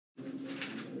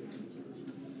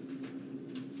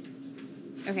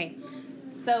Okay,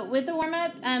 so with the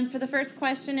warm-up, for the first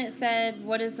question it said,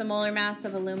 what is the molar mass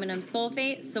of aluminum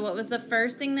sulfate? So what was the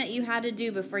first thing that you had to do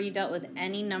before you dealt with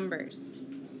any numbers?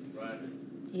 Write it.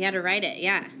 You had to write it,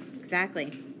 yeah,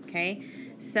 exactly. Okay,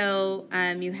 so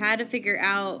you had to figure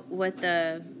out what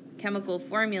the chemical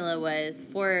formula was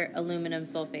for aluminum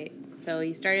sulfate. So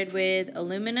you started with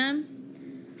aluminum,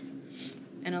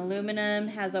 and aluminum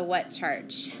has a what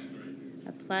charge?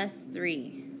 A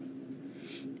 +3.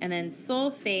 And then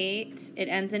sulfate, it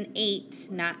ends in ate,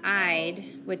 not "ide,"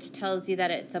 which tells you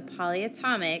that it's a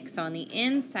polyatomic. So on the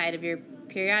inside of your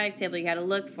periodic table, you got to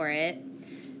look for it.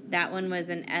 That one was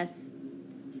an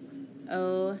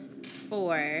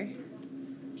SO4,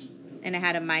 and it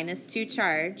had a -2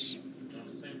 charge.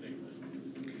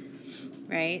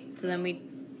 Right? So then we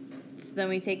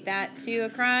take that 2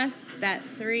 across, that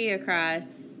 3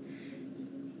 across.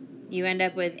 You end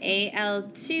up with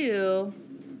Al2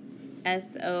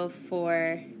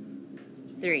 SO4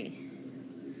 3.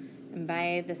 And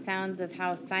by the sounds of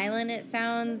how silent it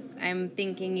sounds, I'm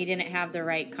thinking you didn't have the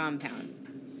right compound.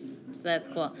 So that's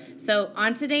cool. So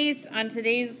on today's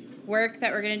work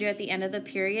that we're going to do at the end of the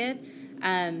period,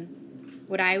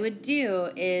 what I would do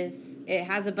is, it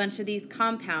has a bunch of these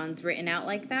compounds written out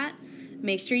like that.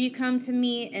 Make sure you come to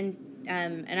me, and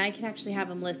I can actually have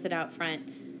them listed out front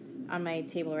on my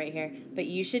table right here. But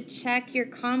you should check your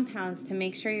compounds to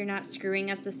make sure you're not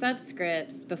screwing up the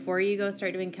subscripts before you go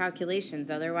start doing calculations.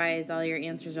 Otherwise, all your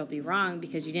answers will be wrong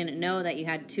because you didn't know that you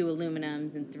had 2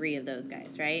 aluminums and 3 of those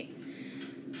guys, right?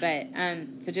 But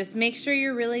so just make sure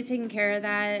you're really taking care of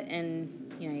that, and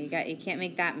you can't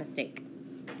make that mistake.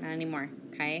 Not anymore,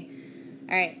 okay?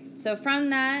 All right, so from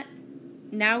that,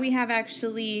 now we have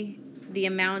actually the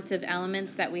amount of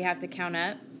elements that we have to count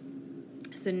up.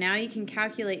 So now you can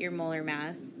calculate your molar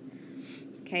mass.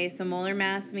 Okay, so molar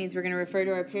mass means we're going to refer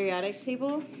to our periodic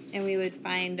table, and we would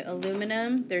find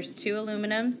aluminum. There's 2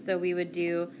 aluminums, so we would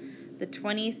do the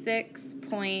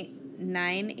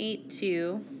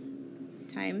 26.982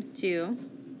 times 2,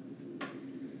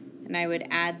 and I would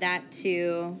add that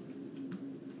to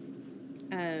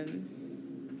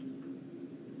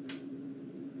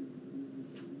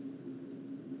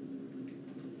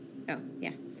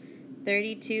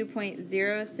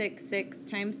 32.066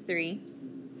 times 3,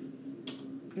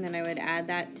 and then I would add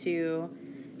that to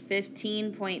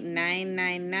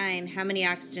 15.999. How many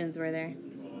oxygens were there?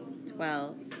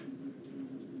 12.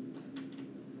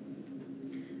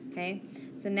 Okay,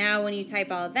 so now when you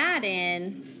type all that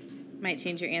in, might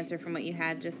change your answer from what you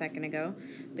had just a second ago,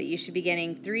 but you should be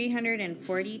getting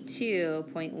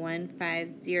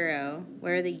 342.150.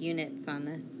 What are the units on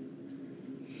this?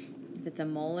 If it's a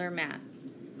molar mass.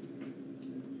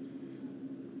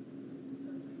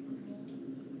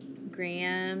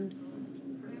 Grams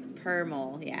per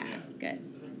mole. Yeah, good.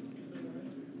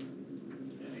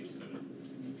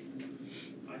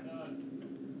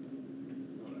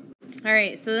 All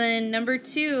right, so then number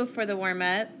 2 for the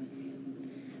warm-up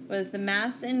was the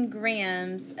mass in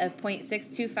grams of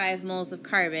 0.625 moles of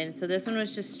carbon. So this one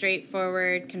was just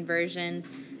straightforward conversion.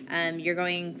 You're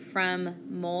going from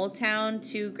mole town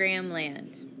to gram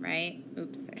land, right?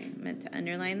 Oops, sorry, I meant to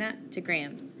underline that, to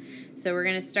grams. So we're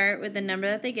going to start with the number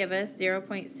that they give us,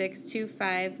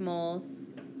 0.625 moles.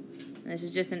 And this is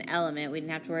just an element. We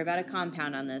didn't have to worry about a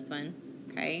compound on this one,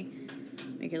 okay?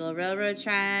 Make your little railroad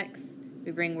tracks.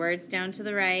 We bring words down to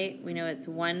the right. We know it's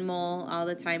 1 mole all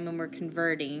the time when we're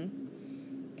converting.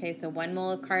 Okay, so 1 mole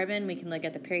of carbon, we can look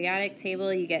at the periodic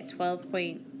table. You get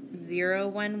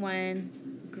 12.011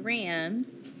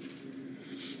 grams.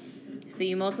 So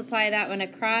you multiply that one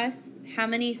across. How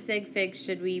many sig figs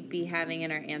should we be having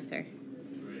in our answer?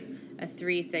 3. A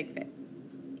 3 sig fig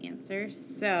answer.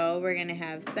 So we're going to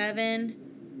have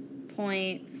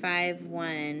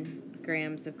 7.51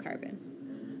 grams of carbon.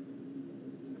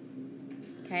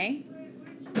 Okay?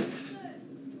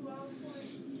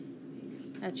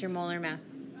 That's your molar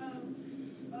mass.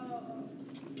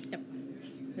 Yep.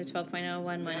 The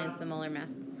 12.011 is the molar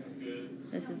mass.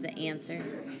 This is the answer.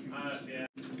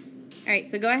 All right,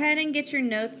 so go ahead and get your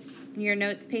notes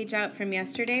page out from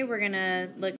yesterday. We're going to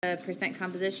look at percent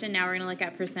composition. Now we're going to look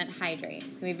at percent hydrate.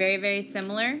 It's going to be very, very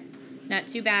similar. Not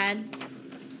too bad.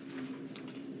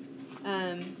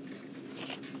 And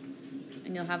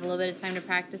you'll have a little bit of time to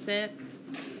practice it.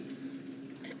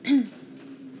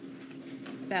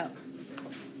 So,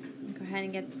 go ahead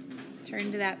and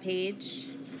turn to that page.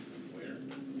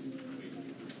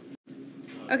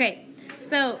 Okay,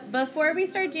 so before we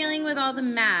start dealing with all the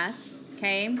math,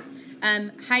 okay,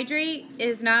 hydrate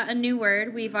is not a new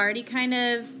word. I've kind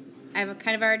of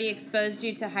already exposed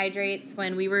you to hydrates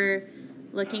when we were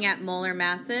looking at molar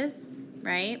masses.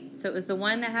 right? So it was the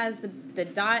one that has the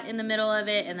dot in the middle of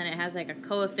it, and then it has like a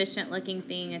coefficient looking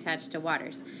thing attached to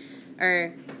waters.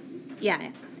 Or,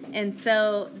 yeah. And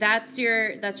so that's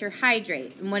your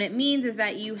hydrate. And what it means is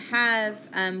that you have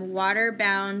water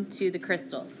bound to the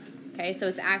crystals. Okay, so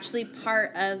it's actually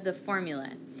part of the formula.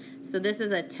 So this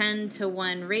is a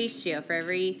 10-to-1 ratio. For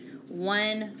every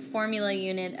 1 formula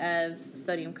unit of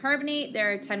sodium carbonate,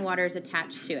 there are 10 waters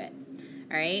attached to it.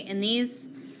 All right, and these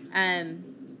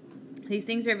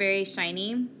things are very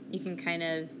shiny. You can kind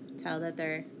of tell that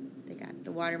they got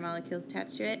the water molecules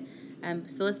attached to it.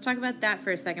 So let's talk about that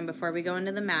for a second before we go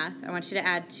into the math. I want you to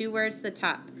add 2 words to the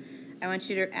top. I want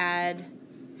you to add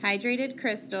hydrated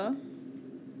crystal.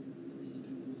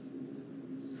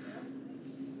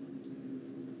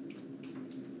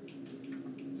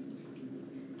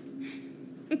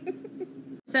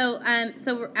 So I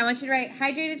want you to write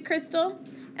hydrated crystal,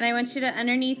 and I want you to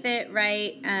underneath it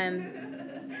write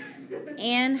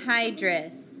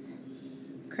anhydrous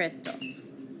crystal.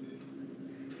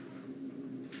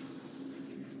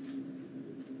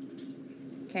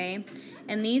 Okay,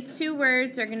 and these 2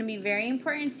 words are going to be very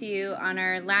important to you on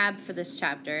our lab for this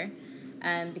chapter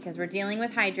because we're dealing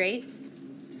with hydrates.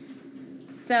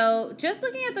 So just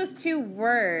looking at those 2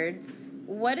 words,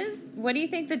 what do you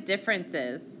think the difference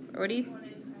is? Or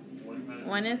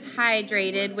one is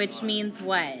hydrated, which means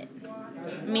what? It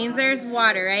means there's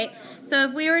water, right? So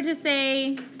if we were to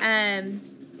say,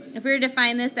 if we were to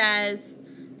define this as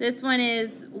this one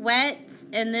is wet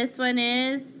and this one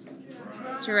is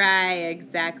dry,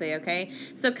 exactly, okay?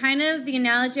 So kind of the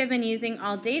analogy I've been using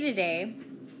all day today,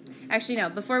 actually no,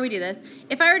 before we do this,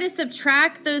 if I were to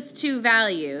subtract those 2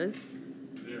 values,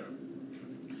 0.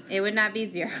 It would not be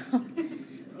 0,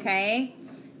 okay?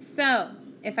 So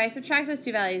if I subtract those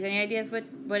 2 values, any ideas what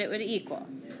it would equal?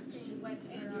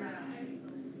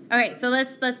 Okay, so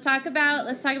let's talk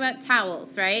about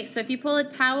towels, right? So if you pull a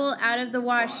towel out of the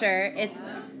washer, it's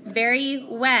very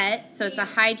wet, so it's a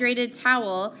hydrated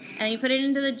towel, and you put it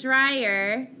into the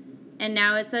dryer, and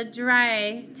now it's a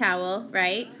dry towel,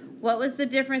 right? What was the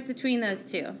difference between those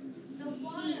 2?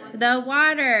 The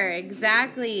water,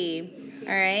 exactly.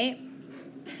 All right.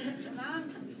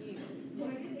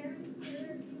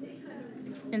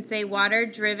 And say water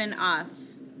driven off.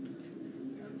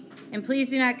 And please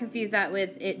do not confuse that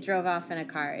with it drove off in a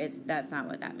car. That's not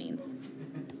what that means.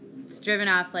 It's driven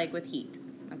off like with heat,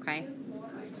 okay?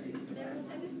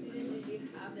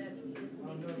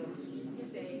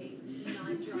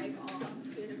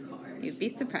 You'd be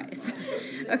surprised.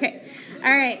 Okay.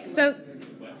 All right. So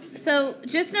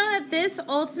just know that this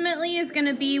ultimately is going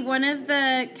to be one of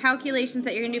the calculations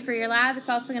that you're going to do for your lab. It's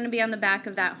also going to be on the back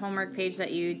of that homework page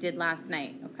that you did last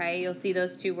night, okay? You'll see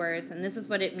those 2 words, and this is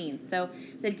what it means. So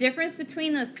the difference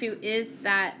between those 2 is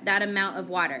that amount of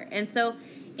water. And so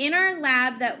in our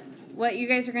lab, what you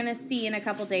guys are going to see in a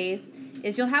couple days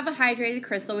is you'll have a hydrated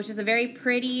crystal, which is a very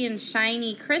pretty and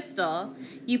shiny crystal.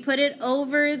 You put it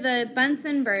over the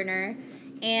Bunsen burner,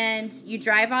 and you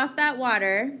drive off that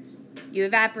water. You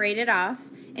evaporate it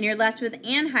off, and you're left with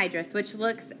anhydrous, which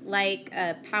looks like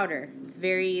a powder.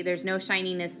 There's no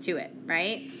shininess to it,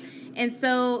 right? And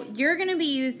so you're going to be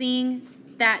using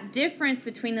that difference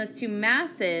between those 2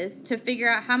 masses to figure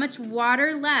out how much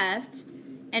water left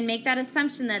and make that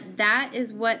assumption that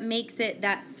is what makes it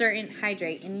that certain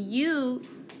hydrate. And you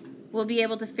will be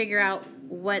able to figure out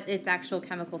what its actual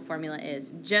chemical formula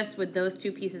is just with those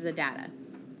 2 pieces of data.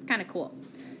 It's kind of cool.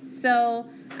 So,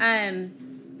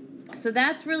 so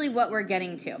that's really what we're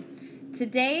getting to.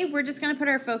 Today, we're just going to put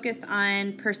our focus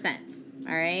on percents,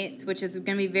 all right, which is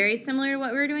going to be very similar to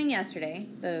what we were doing yesterday.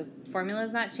 The formula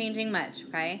is not changing much,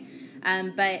 okay?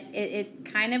 But it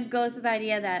kind of goes with the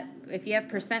idea that if you have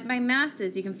percent by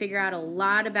masses, you can figure out a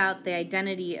lot about the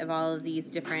identity of all of these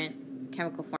different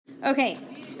chemical forms. Okay,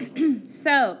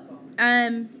 so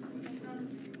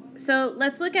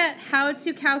let's look at how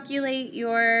to calculate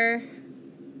your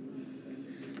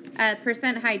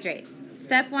percent hydrate.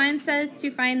 Step 1 says to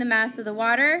find the mass of the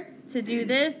water. To do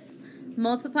this,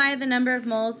 multiply the number of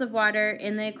moles of water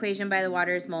in the equation by the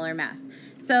water's molar mass.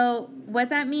 So what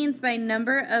that means by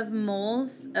number of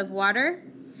moles of water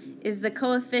is the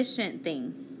coefficient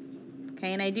thing.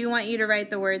 Okay, and I do want you to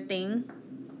write the word thing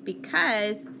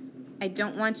because I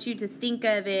don't want you to think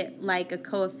of it like a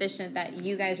coefficient that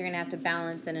you guys are going to have to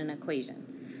balance in an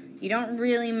equation. You don't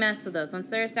really mess with those. Once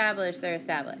they're established, they're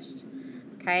established.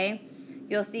 Okay?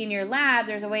 You'll see in your lab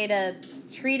there's a way to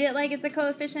treat it like it's a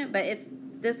coefficient, but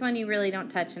this one you really don't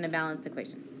touch in a balanced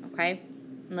equation, okay?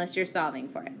 Unless you're solving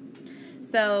for it.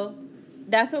 So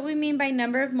that's what we mean by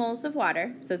number of moles of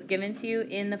water. So it's given to you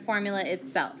in the formula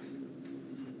itself.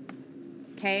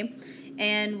 okay?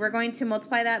 And we're going to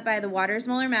multiply that by the water's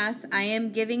molar mass. I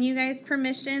am giving you guys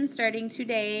permission starting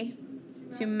today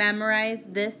to memorize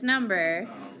this number.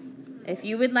 If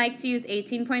you would like to use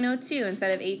 18.02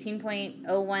 instead of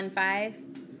 18.015,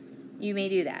 you may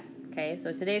do that, okay?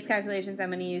 So today's calculations, I'm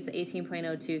going to use the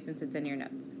 18.02 since it's in your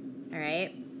notes, all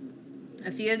right?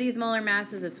 A few of these molar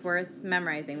masses, it's worth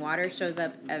memorizing. Water shows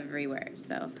up everywhere,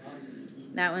 so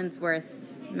that one's worth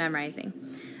memorizing.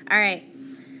 All right,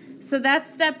 so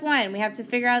that's step one. We have to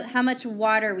figure out how much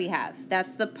water we have.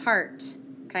 That's the part,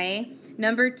 okay?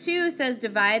 Number 2 says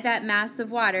divide that mass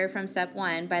of water from step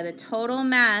 1 by the total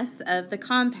mass of the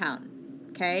compound,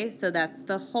 okay? So that's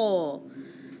the whole.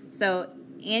 So,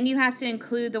 and you have to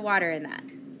include the water in that,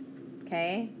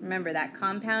 okay? Remember, that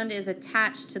compound is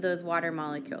attached to those water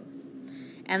molecules.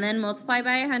 And then multiply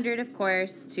by 100, of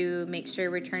course, to make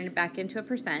sure we turn it back into a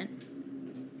percent.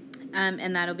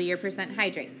 And that'll be your percent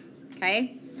hydrate,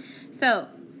 okay? So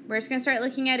we're just going to start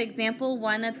looking at example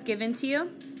 1 that's given to you.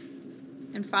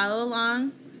 And follow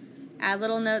along. Add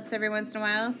little notes every once in a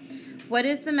while. What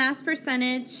is the mass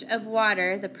percentage of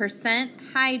water, the percent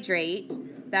hydrate?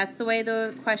 That's the way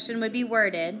the question would be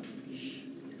worded,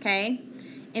 okay?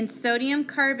 In sodium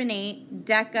carbonate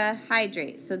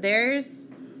decahydrate. So there's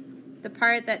the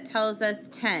part that tells us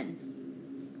 10,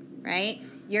 right?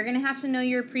 You're going to have to know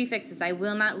your prefixes. I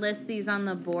will not list these on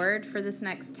the board for this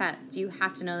next test. You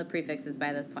have to know the prefixes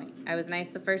by this point. I was nice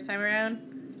the first time around.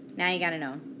 Now you got to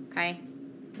know them, okay?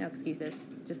 No excuses.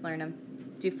 Just learn them.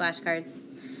 Do flashcards.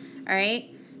 All right?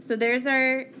 So there's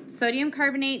our sodium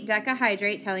carbonate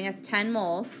decahydrate telling us 10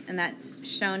 moles, and that's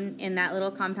shown in that little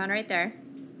compound right there,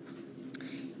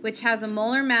 which has a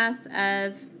molar mass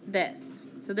of this.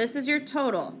 So this is your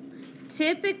total.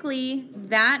 Typically,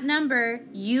 that number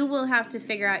you will have to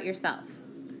figure out yourself,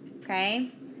 okay?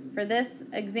 For this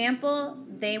example,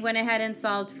 they went ahead and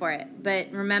solved for it.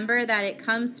 But remember that it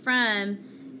comes from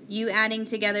you adding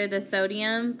together the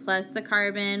sodium plus the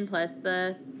carbon plus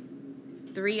the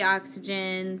 3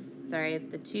 oxygens, sorry,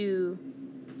 the 2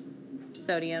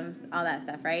 sodiums, all that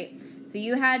stuff, right? So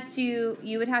you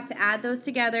would have to add those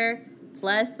together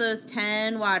plus those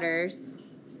 10 waters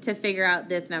to figure out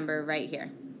this number right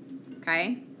here.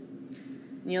 Okay?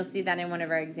 And you'll see that in one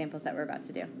of our examples that we're about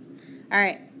to do. All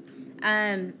right.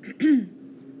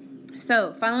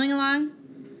 So, following along,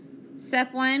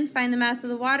 step 1, find the mass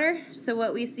of the water. So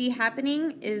what we see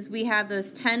happening is we have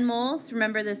those 10 moles.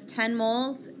 Remember, this 10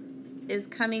 moles is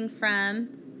coming from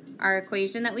our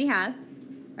equation that we have,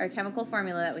 our chemical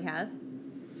formula that we have.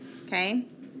 Okay?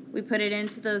 We put it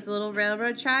into those little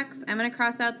railroad tracks. I'm going to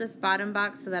cross out this bottom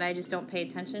box so that I just don't pay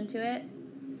attention to it.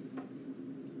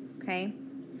 Okay,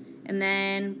 and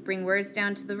then bring words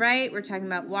down to the right. We're talking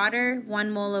about water. 1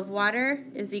 mole of water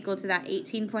is equal to that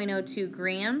 18.02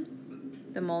 grams,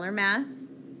 the molar mass.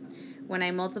 When I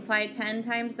multiply 10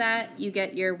 times that, you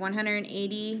get your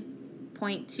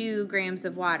 180.2 grams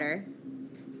of water.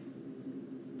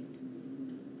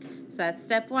 So that's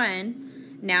step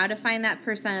 1. Now to find that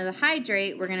percent of the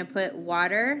hydrate, we're going to put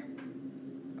water,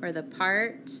 or the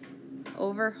part,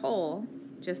 over whole,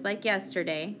 just like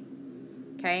yesterday.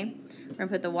 Okay, we're going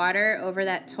to put the water over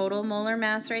that total molar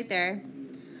mass right there.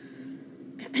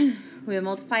 We will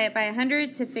multiply it by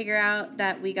 100 to figure out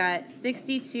that we got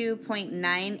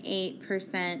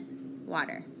 62.98%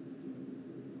 water.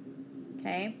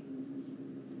 Okay,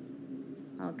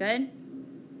 all good?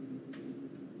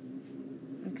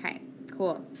 Okay,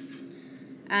 cool.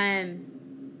 And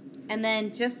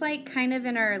then just like kind of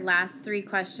in our last 3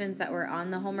 questions that were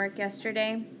on the homework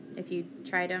yesterday, if you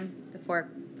tried them, the four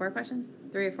questions?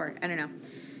 3 or 4, I don't know.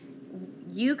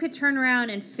 You could turn around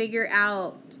and figure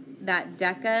out that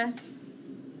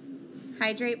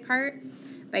decahydrate part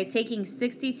by taking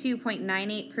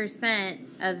 62.98%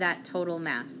 of that total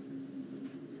mass.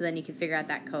 So then you can figure out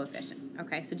that coefficient.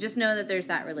 Okay, so just know that there's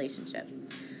that relationship.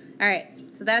 All right,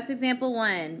 so that's example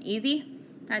 1. Easy?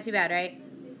 Not too bad, right?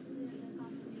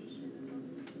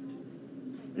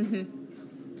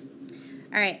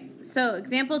 All right, so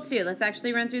example 2. Let's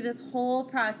actually run through this whole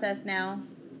process now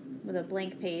with a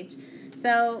blank page.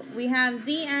 So we have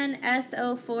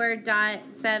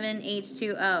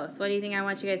ZnSO4.7H2O. So what do you think I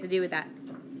want you guys to do with that?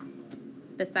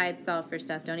 Besides solve for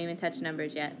stuff. Don't even touch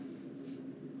numbers yet.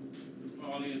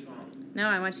 No,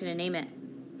 I want you to name it.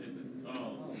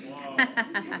 Oh, wow.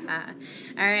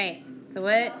 All right, so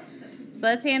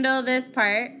let's handle this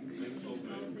part.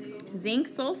 Zinc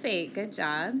sulfate, good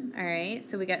job. All right,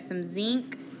 so we got some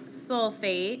zinc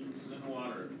sulfate. And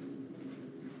water.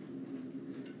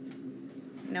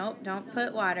 Nope, don't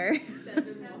put water.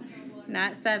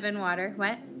 Not 7 water.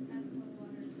 What?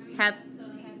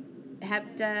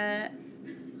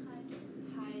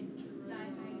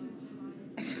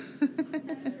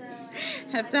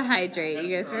 Have to hydrate.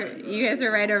 You guys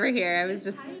were right over here. I was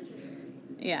just,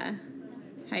 yeah,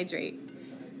 hydrate.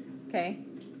 Okay,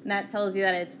 and that tells you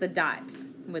that it's the dot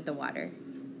with the water.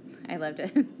 I loved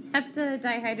it.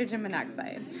 Heptadihydrogen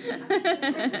monoxide.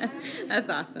 That's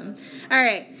awesome. All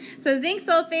right, so zinc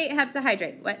sulfate,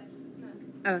 heptahydrate. What?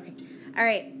 Oh, okay. All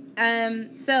right.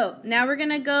 So now we're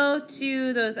gonna go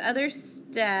to those other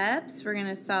steps. We're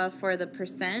gonna solve for the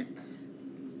percent.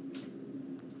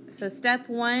 So step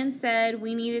 1 said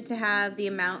we needed to have the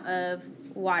amount of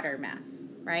water mass,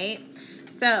 right?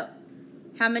 So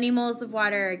how many moles of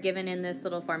water are given in this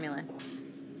little formula?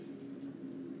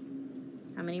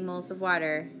 How many moles of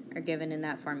water are given in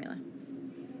that formula?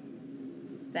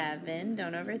 7.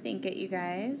 Don't overthink it, you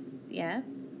guys. Yep.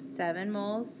 7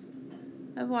 moles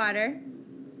of water.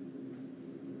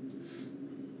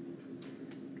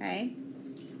 Okay.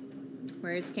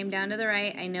 Words came down to the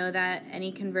right. I know that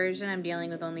any conversion, I'm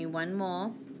dealing with only 1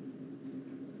 mole.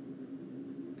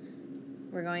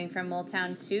 We're going from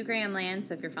Moletown to Gramland,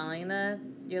 so if you're following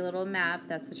your little map,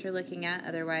 that's what you're looking at.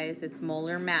 Otherwise, it's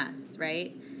molar mass,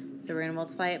 right? So we're going to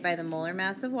multiply it by the molar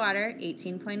mass of water,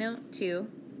 18.02.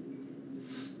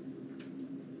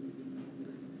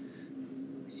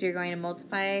 So you're going to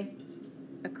multiply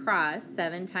across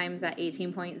 7 times that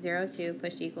 18.02,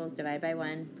 push equals, divide by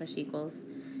 1, push equals.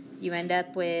 You end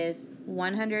up with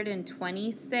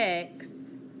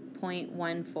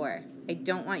 126.14. I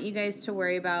don't want you guys to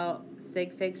worry about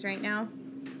sig figs right now.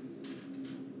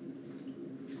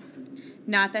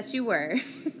 Not that you were.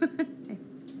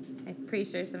 I'm pretty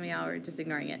sure some of y'all were just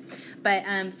ignoring it. But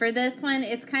for this one,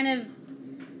 it's kind of,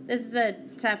 this is a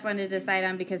tough one to decide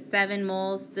on because 7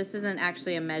 moles, this isn't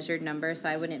actually a measured number, so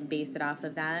I wouldn't base it off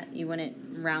of that. You wouldn't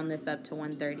round this up to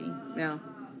 130. No,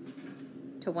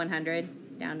 to 100.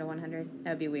 Down to 100. That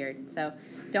would be weird. So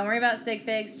don't worry about sig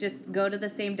figs. Just go to the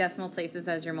same decimal places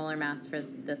as your molar mass for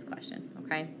this question.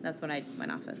 Okay? That's what I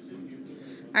went off of.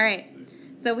 All right.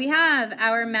 So we have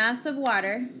our mass of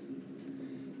water.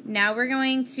 Now we're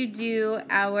going to do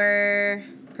our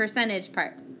percentage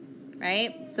part.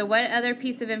 Right? So what other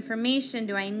piece of information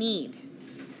do I need?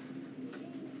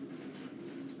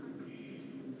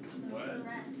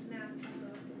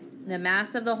 The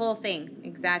mass of the whole thing,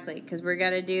 exactly, because we're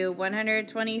going to do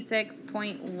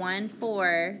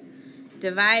 126.14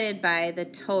 divided by the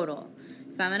total.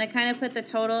 So I'm going to kind of put the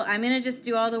total, I'm going to just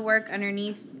do all the work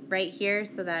underneath right here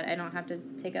so that I don't have to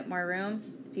take up more room.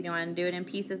 If you don't want to do it in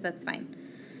pieces, that's fine.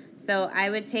 So I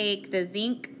would take the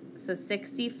zinc, so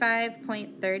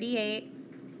 65.38.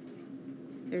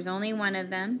 There's only one of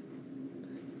them.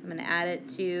 I'm going to add it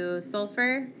to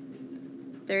sulfur.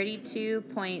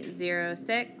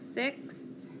 32.066.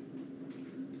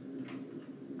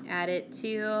 Add it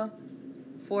to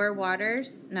 4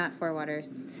 waters, not 4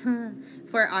 waters, 4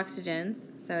 oxygens.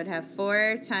 So it'd have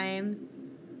 4 times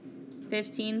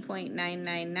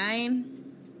 15.999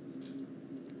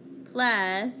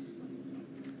 plus,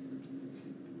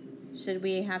 are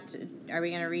we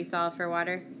going to resolve for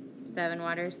water? 7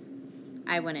 waters?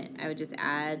 I wouldn't. I would just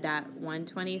add that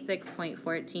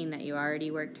 126.14 that you already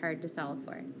worked hard to solve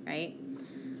for, right?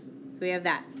 So we have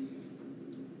that.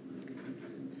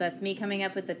 So that's me coming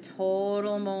up with the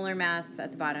total molar mass at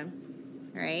the bottom,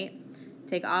 right?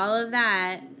 Take all of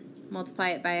that, multiply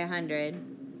it by 100.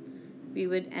 We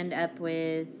would end up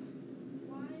with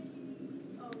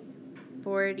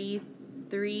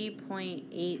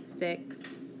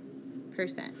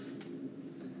 43.86%.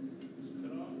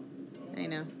 I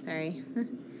know, sorry.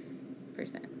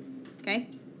 Percent. Okay?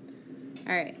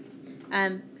 All right.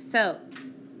 So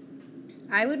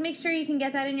I would make sure you can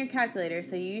get that in your calculator.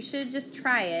 So you should just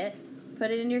try it.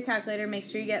 Put it in your calculator. Make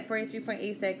sure you get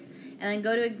 43.86. And then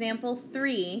go to example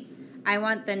 3. I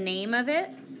want the name of it.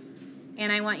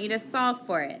 And I want you to solve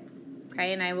for it.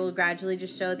 Okay? And I will gradually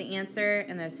just show the answer.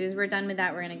 And as soon as we're done with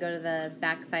that, we're going to go to the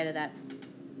back side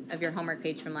of your homework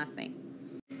page from last night.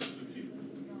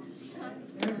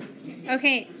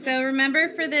 Okay, so remember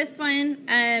for this one,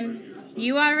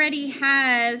 you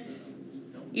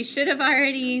should have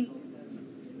already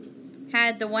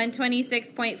had the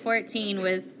 126.14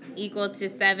 was equal to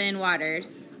 7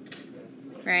 waters,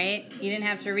 right? You didn't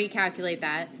have to recalculate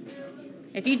that.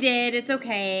 If you did, it's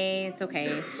okay,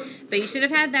 But you should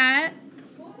have had that.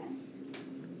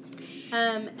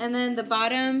 And then the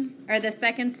bottom, or the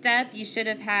second step, you should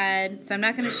have had, so I'm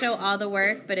not going to show all the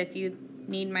work, but if you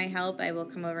need my help, I will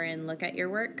come over and look at your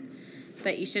work.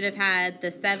 But you should have had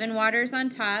the 7 waters on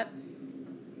top.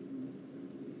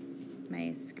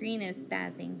 My screen is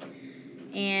spazzing.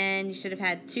 And you should have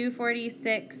had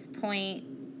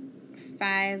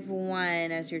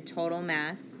 246.51 as your total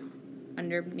mass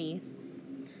underneath.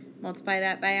 multiply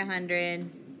that by 100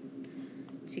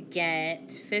 to get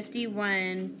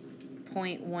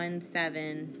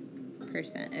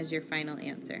 51.17% as your final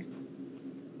answer.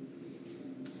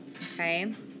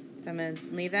 Okay, so I'm going to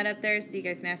leave that up there so you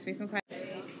guys can ask me some questions.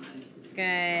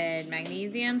 Good.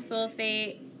 Magnesium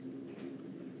sulfate.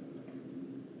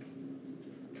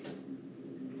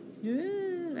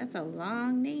 Ooh, that's a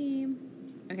long name.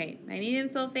 Okay, magnesium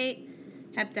sulfate,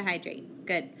 heptahydrate.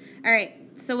 Good. All right,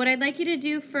 so what I'd like you to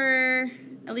do for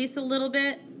at least a little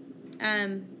bit,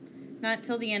 not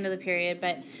till the end of the period,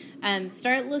 but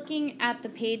start looking at the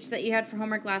page that you had for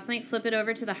homework last night. Flip it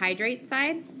over to the hydrate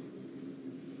side.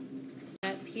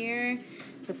 Up here.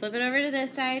 So flip it over to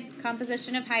this side,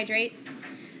 composition of hydrates.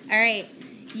 All right,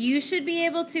 you should be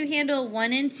able to handle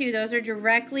 1 and 2. Those are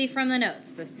directly from the notes,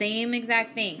 the same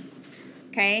exact thing.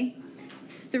 Okay,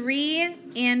 3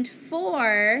 and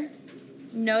 4,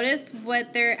 notice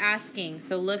what they're asking.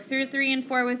 So look through 3 and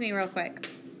 4 with me real quick.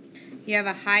 You have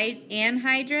a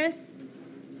anhydrous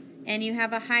and you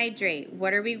have a hydrate.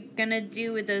 What are we going to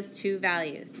do with those two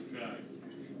values?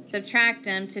 Subtract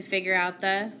them to figure out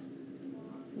the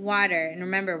water. And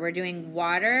remember, we're doing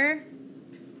water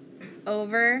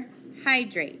over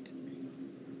hydrate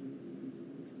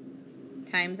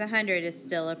times 100 is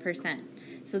still a percent.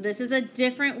 So this is a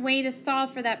different way to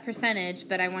solve for that percentage,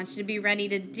 but I want you to be ready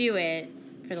to do it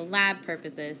for the lab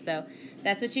purposes. So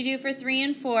that's what you do for 3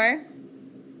 and 4.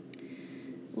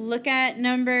 Look at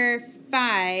number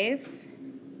 5.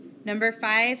 Number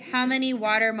 5, how many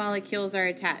water molecules are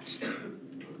attached?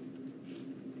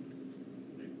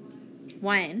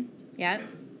 1. Yep.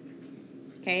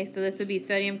 Okay, so this would be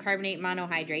sodium carbonate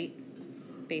monohydrate,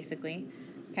 basically.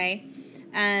 Okay.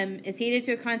 Is heated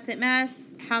to a constant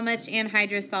mass. How much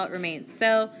anhydrous salt remains?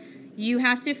 So you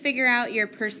have to figure out your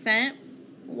percent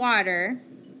water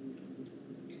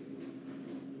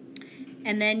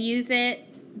and then use it.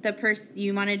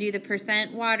 You want to do the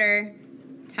percent water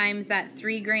times that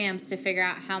 3 grams to figure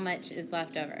out how much is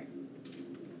left over.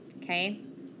 Okay?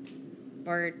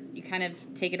 Or you kind of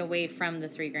take it away from the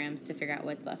 3 grams to figure out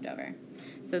what's left over.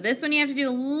 So this one you have to do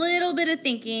a little bit of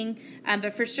thinking,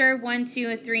 but for sure 1,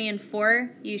 2, 3, and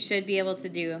 4 you should be able to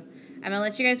do. I'm going to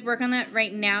let you guys work on that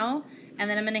right now, and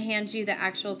then I'm going to hand you the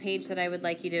actual page that I would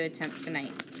like you to attempt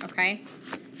tonight, okay?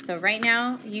 So right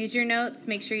now, use your notes.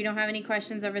 Make sure you don't have any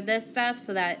questions over this stuff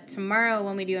so that tomorrow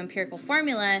when we do empirical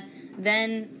formula,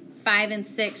 then 5 and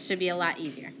 6 should be a lot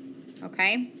easier,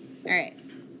 okay? All right.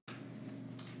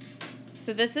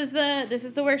 So this is the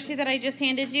worksheet that I just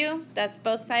handed you. That's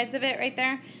both sides of it right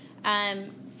there.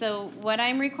 So what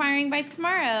I'm requiring by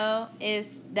tomorrow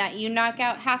is that you knock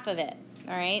out half of it.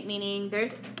 All right, meaning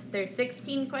there's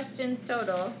 16 questions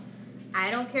total. I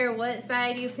don't care what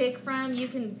side you pick from. You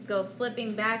can go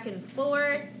flipping back and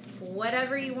forth,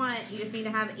 whatever you want. You just need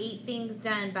to have 8 things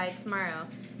done by tomorrow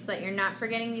so that you're not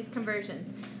forgetting these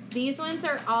conversions. These ones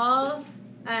are all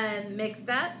mixed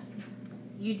up.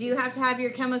 You do have to have your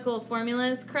chemical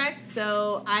formulas correct,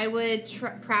 so I would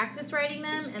practice writing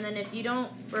them, and then if you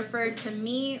don't refer to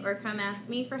me or come ask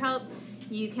me for help,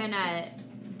 you can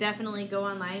definitely go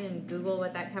online and Google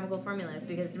what that chemical formula is,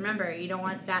 because remember, you don't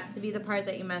want that to be the part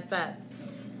that you mess up.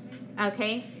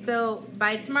 Okay, so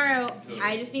by tomorrow,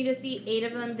 I just need to see 8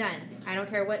 of them done. I don't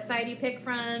care what side you pick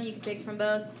from. You can pick from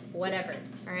both, whatever,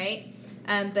 all right?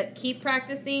 But keep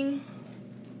practicing.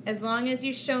 As long as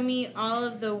you show me all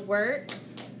of the work,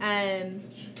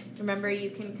 remember,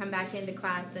 you can come back into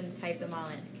class and type them all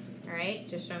in. All right?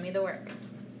 Just show me the work.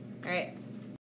 All right.